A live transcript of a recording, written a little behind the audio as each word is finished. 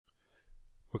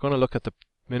We're going to look at the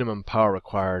minimum power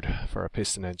required for a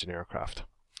piston engine aircraft.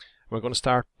 We're going to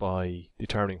start by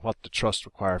determining what the thrust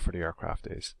required for the aircraft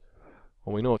is.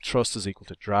 Well, we know thrust is equal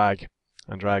to drag,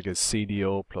 and drag is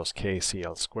Cd0 plus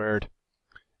KCl squared.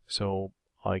 So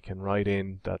I can write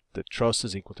in that the thrust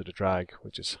is equal to the drag,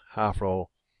 which is half rho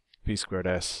v squared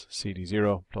s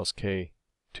Cd0 plus k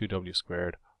 2w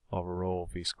squared over rho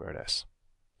v squared s.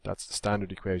 That's the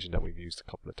standard equation that we've used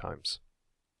a couple of times.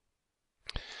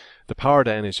 The power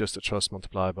then is just the thrust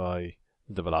multiplied by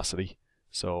the velocity.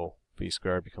 So v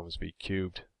squared becomes v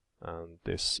cubed, and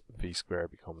this v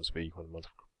squared becomes v when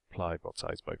multiply both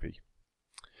sides by v.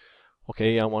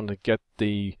 Okay, I want to get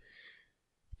the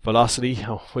velocity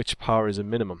of which power is a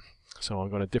minimum. So I'm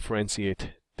going to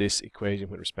differentiate this equation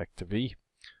with respect to v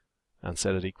and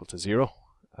set it equal to 0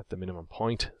 at the minimum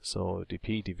point. So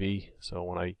dp dv, so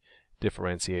when I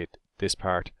differentiate this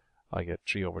part, I get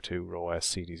 3 over 2 rho s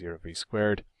Cd0 v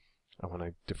squared. And when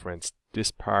I differentiate this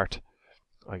part,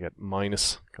 I get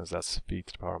minus, because that's v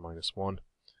to the power minus 1,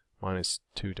 minus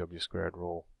 2w squared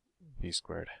rho v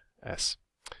squared s.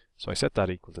 So I set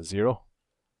that equal to 0.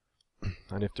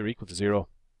 And if they're equal to 0,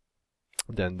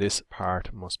 then this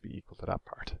part must be equal to that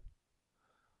part.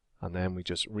 And then we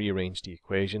just rearrange the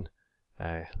equation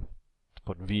to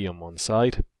put v on one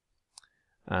side,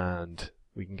 and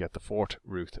we can get the fourth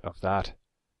root of that,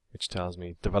 which tells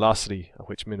me the velocity at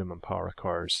which minimum power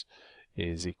occurs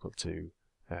is equal to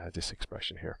this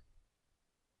expression here.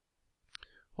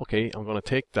 Okay, I'm going to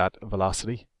take that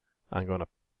velocity, I'm going to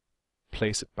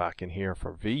place it back in here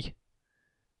for v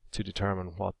to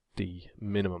determine what the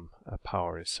minimum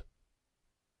power is.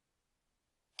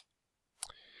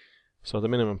 So the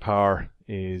minimum power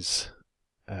is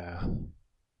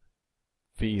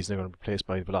v is now going to be replaced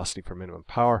by the velocity for minimum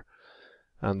power,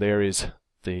 and there is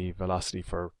the velocity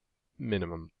for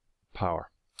minimum power.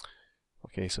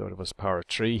 Okay, so it was power of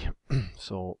 3.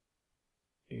 So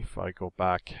if I go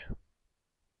back,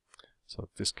 so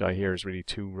this guy here is really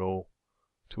 2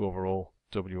 over rho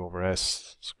w over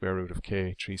s square root of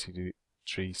k 3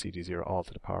 cd0 all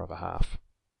to the power of a half.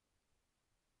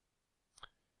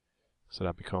 So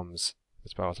that becomes,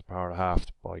 it's power to the power of a half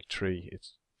by 3,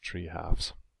 it's 3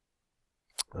 halves.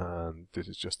 And this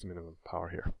is just the minimum power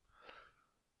here.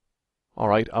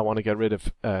 Alright, I want to get rid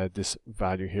of this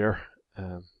value here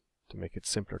to make it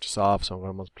simpler to solve, so I'm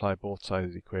going to multiply both sides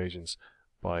of the equations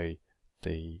by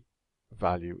the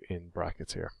value in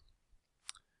brackets here.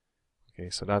 Okay,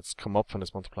 so that's come up and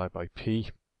it's multiplied by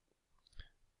p.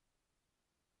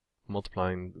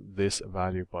 Multiplying this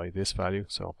value by this value,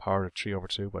 so power of 3 over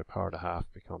 2 by power of a half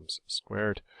becomes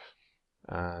squared,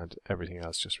 and everything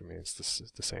else just remains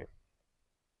the same.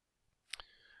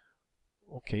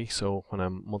 Okay, so when I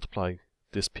multiply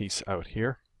this piece out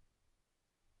here,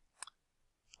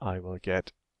 I will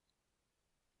get,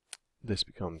 this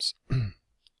becomes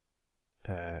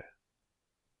 2k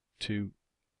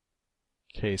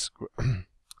squared,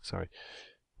 sorry.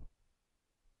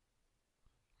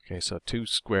 Okay, so 2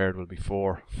 squared will be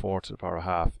 4, 4 to the power of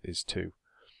half is 2.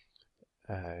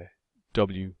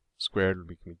 W squared will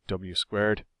be w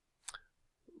squared.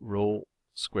 Rho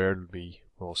squared will be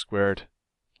rho squared,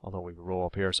 although we have a rho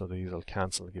up here, so these will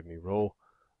cancel and give me rho.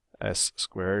 S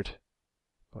squared,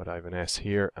 but I have an s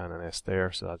here and an s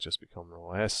there, so that'll just become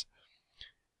rho s.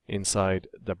 Inside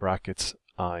the brackets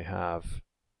I have,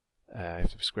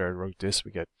 if we square root this,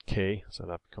 we get k, so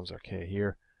that becomes our k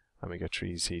here, and we get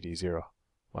 3 cd0.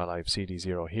 Well, I have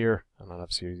cd0 here, and I'll have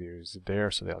cd0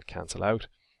 there, so they'll cancel out.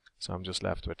 So I'm just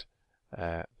left with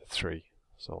 3.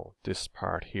 So this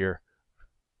part here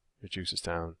reduces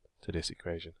down to this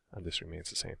equation, and this remains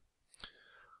the same.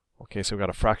 Okay, so we've got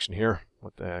a fraction here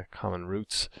with the common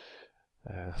roots.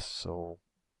 So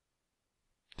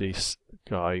this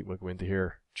guy will go into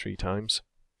here 3 times.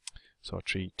 So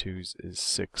 3 2s is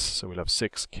 6. So we'll have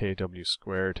 6 kw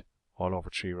squared all over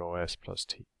 3 rho s plus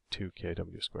 2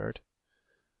 kw squared.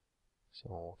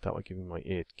 So that will give me my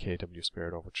 8 kw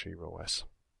squared over 3 rho s.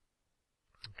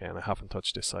 Okay, and I haven't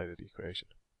touched this side of the equation.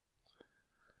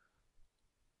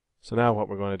 So now what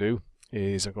we're going to do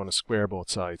is I'm going to square both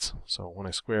sides. So when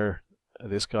I square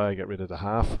this guy, I get rid of the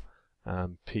half,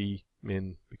 and p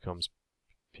min becomes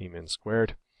p min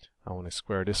squared. And when I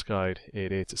square this guy,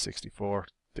 8 8 is 64,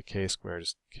 the k squared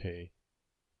is k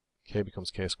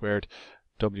becomes k squared,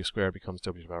 w squared becomes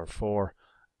w to the power 4,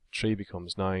 3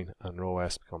 becomes 9, and rho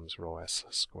s becomes rho s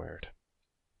squared.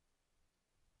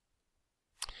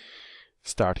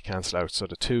 Start to cancel out, so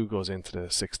the 2 goes into the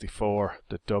 64,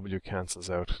 the w cancels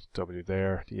out, w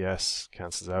there, the s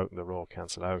cancels out, and the rho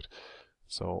cancel out.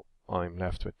 So I'm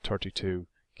left with 32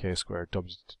 k squared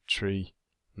w to 3,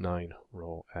 9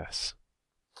 rho s.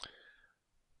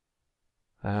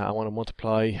 I want to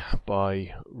multiply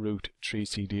by root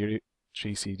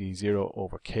 3cd0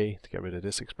 over k to get rid of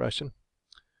this expression.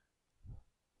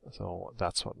 So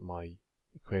that's what my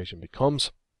equation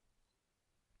becomes.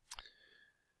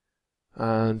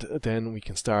 And then we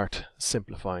can start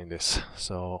simplifying this.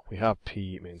 So we have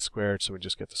p min squared, so we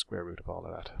just get the square root of all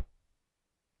of that.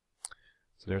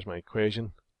 So there's my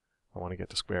equation. I want to get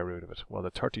the square root of it. Well, the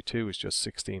 32 is just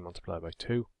 16 multiplied by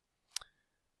 2.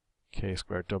 K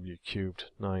squared w cubed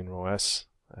 9 rho s.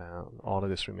 All of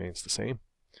this remains the same.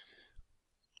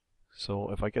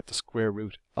 So if I get the square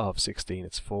root of 16,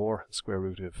 it's 4. The square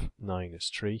root of 9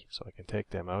 is 3. So I can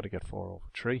take them out to get 4 over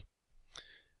 3.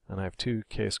 And I have 2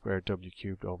 k squared w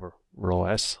cubed over rho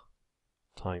s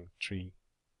times 3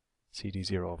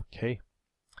 Cd0 over k.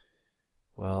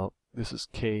 Well, this is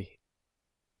k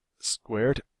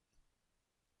squared.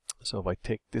 So if I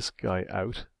take this guy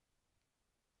out,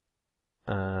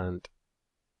 and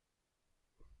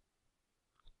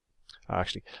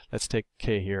actually let's take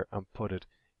k here and put it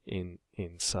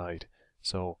inside.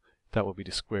 So that will be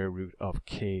the square root of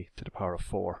k to the power of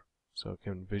 4. So I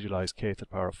can visualize k to the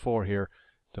power of 4 here,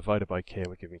 divided by k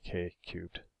will give me k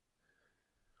cubed.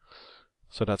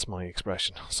 So that's my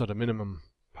expression. So the minimum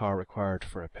power required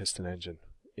for a piston engine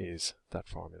is that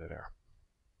formula there.